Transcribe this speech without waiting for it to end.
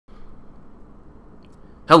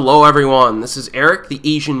Hello everyone, this is Erik, the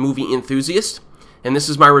Asian movie enthusiast, and this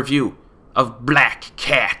is my review of Black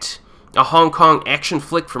Cat, a Hong Kong action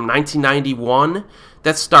flick from 1991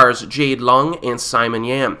 that stars Jade Leung and Simon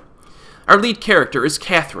Yam. Our lead character is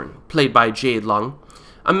Catherine, played by Jade Leung,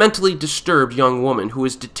 a mentally disturbed young woman who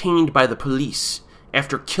is detained by the police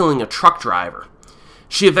after killing a truck driver.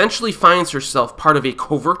 She eventually finds herself part of a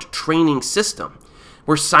covert training system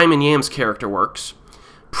where Simon Yam's character works,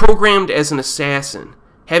 programmed as an assassin.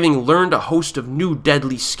 Having learned a host of new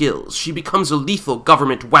deadly skills, she becomes a lethal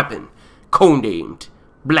government weapon, codenamed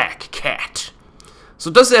Black Cat. So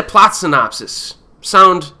does that plot synopsis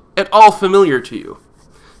sound at all familiar to you?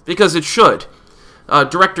 Because it should.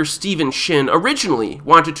 Director Stephen Shin originally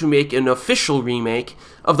wanted to make an official remake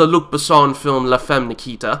of the Luc Besson film Femme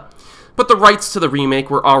Nikita, but the rights to the remake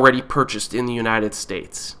were already purchased in the United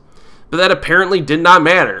States. But that apparently did not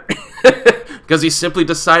matter, because he simply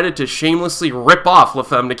decided to shamelessly rip off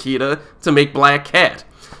Femme Nikita to make Black Cat.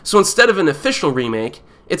 So instead of an official remake,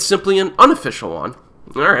 it's simply an unofficial one.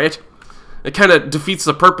 Alright. It kind of defeats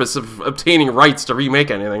the purpose of obtaining rights to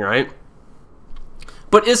remake anything, right?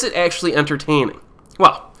 But is it actually entertaining?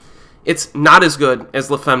 Well, it's not as good as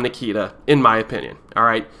Femme Nikita, in my opinion,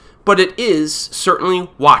 alright? But it is certainly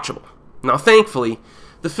watchable. Now, thankfully,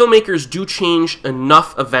 the filmmakers do change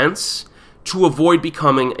enough events to avoid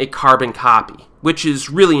becoming a carbon copy, which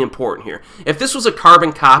is really important here. If this was a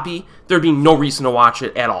carbon copy, there'd be no reason to watch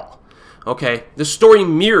it at all. Okay, the story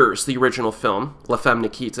mirrors the original film, Femme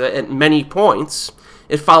Nikita, at many points.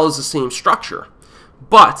 It follows the same structure.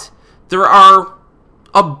 But there are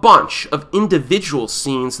a bunch of individual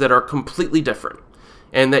scenes that are completely different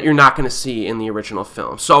and that you're not going to see in the original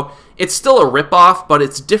film. So it's still a ripoff, but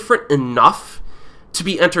it's different enough to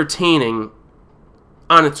be entertaining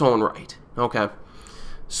on its own right. Okay.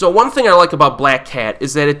 So one thing I like about Black Cat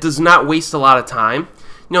is that it does not waste a lot of time.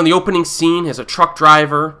 You know, the opening scene has a truck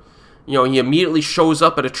driver. You know, he immediately shows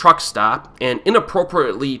up at a truck stop and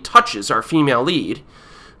inappropriately touches our female lead.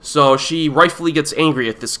 So she rightfully gets angry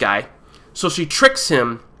at this guy. So she tricks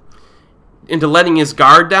him into letting his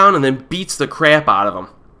guard down and then beats the crap out of him.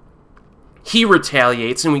 He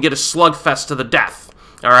retaliates and we get a slugfest to the death.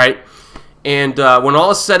 Alright? And when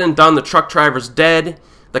all is said and done, the truck driver's dead.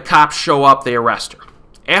 The cops show up, they arrest her.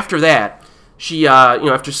 After that, she,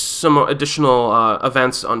 after some additional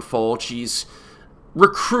events unfold, she's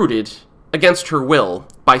recruited against her will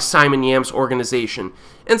by Simon Yam's organization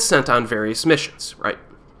and sent on various missions, right?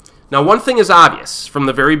 Now, one thing is obvious from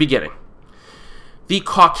the very beginning. The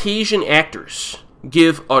Caucasian actors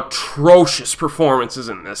give atrocious performances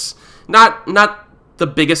in this. Not the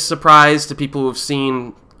biggest surprise to people who have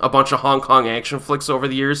seen a bunch of Hong Kong action flicks over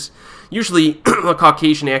the years. Usually, the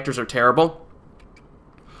Caucasian actors are terrible.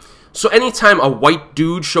 So anytime a white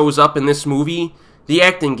dude shows up in this movie, the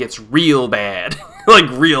acting gets real bad. Like,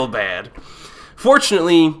 real bad.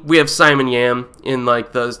 Fortunately, we have Simon Yam in,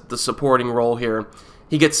 like, the supporting role here.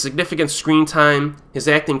 He gets significant screen time. His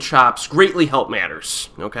acting chops greatly help matters,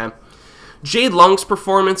 okay? Jade Leung's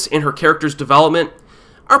performance and her character's development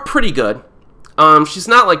are pretty good. She's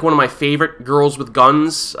not, like, one of my favorite girls with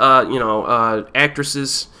guns,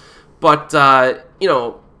 actresses. But,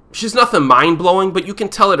 she's nothing mind-blowing, but you can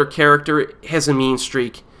tell that her character has a mean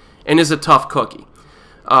streak and is a tough cookie.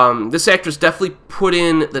 This actress definitely put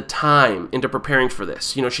in the time into preparing for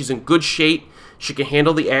this. You know, she's in good shape. She can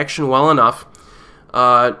handle the action well enough.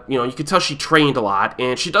 You can tell she trained a lot,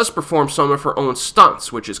 and she does perform some of her own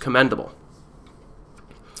stunts, which is commendable.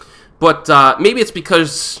 But maybe it's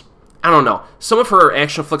because, I don't know, some of her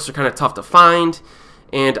action flicks are kind of tough to find,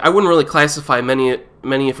 and I wouldn't really classify many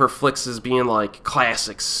of her flicks as being like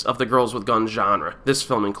classics of the girls with guns genre, this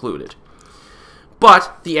film included.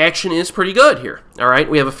 But the action is pretty good here, alright?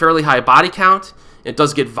 We have a fairly high body count. It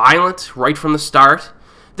does get violent right from the start.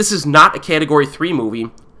 This is not a Category 3 movie. I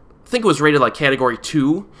think it was rated like Category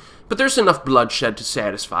 2, but there's enough bloodshed to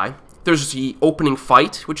satisfy. There's the opening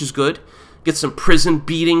fight, which is good. Get some prison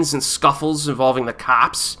beatings and scuffles involving the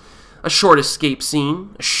cops. A short escape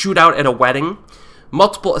scene. A shootout at a wedding.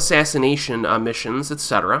 Multiple assassination missions,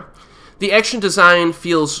 etc. The action design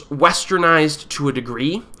feels westernized to a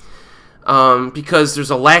degree because there's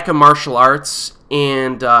a lack of martial arts,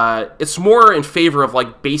 and it's more in favor of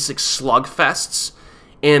like basic slugfests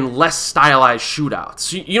and less stylized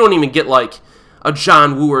shootouts. You don't even get like a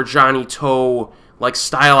John Woo or Johnny To like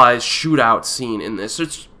stylized shootout scene in this.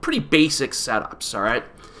 It's pretty basic setups, alright?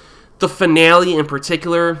 The finale in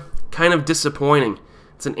particular, kind of disappointing.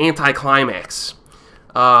 It's an anticlimax.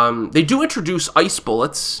 They do introduce ice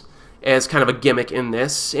bullets as kind of a gimmick in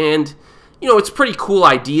this, and, it's a pretty cool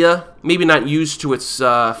idea. Maybe not used to its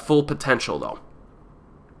full potential, though.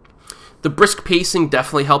 The brisk pacing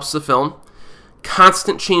definitely helps the film.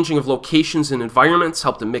 Constant changing of locations and environments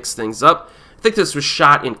help to mix things up. I think this was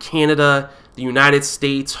shot in Canada, the United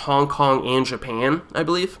States, Hong Kong, and Japan, I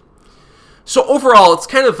believe. So overall, it's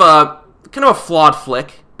kind of a flawed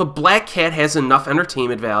flick, but Black Cat has enough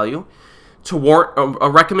entertainment value to warrant a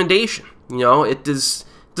recommendation. You know, it does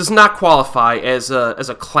not qualify as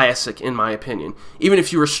a classic, in my opinion, even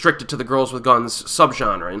if you restrict it to the Girls with Guns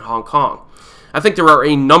subgenre in Hong Kong. I think there are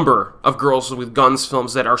a number of Girls with Guns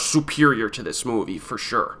films that are superior to this movie, for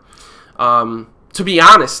sure. To be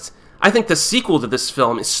honest, I think the sequel to this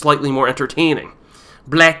film is slightly more entertaining.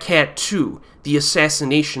 Black Cat 2, The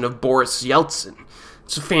Assassination of Boris Yeltsin.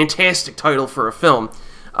 It's a fantastic title for a film.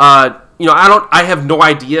 You know, I have no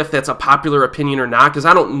idea if that's a popular opinion or not, because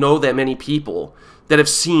I don't know that many people that have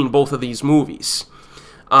seen both of these movies.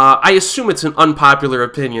 I assume it's an unpopular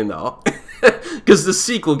opinion, though, because the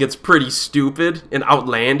sequel gets pretty stupid and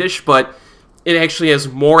outlandish, but it actually has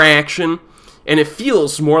more action, and it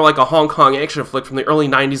feels more like a Hong Kong action flick from the early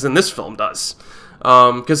 90s than this film does,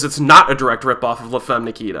 because it's not a direct ripoff of Femme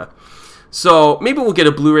Nikita. So maybe we'll get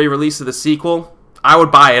a Blu-ray release of the sequel. I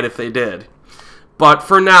would buy it if they did. But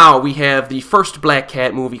for now, we have the first Black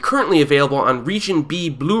Cat movie currently available on Region B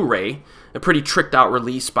Blu-ray, a pretty tricked-out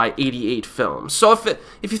release by 88 Films. So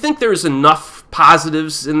if you think there's enough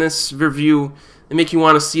positives in this review that make you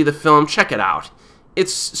want to see the film, check it out.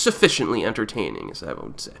 It's sufficiently entertaining, as I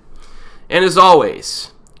would say. And as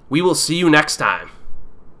always, we will see you next time.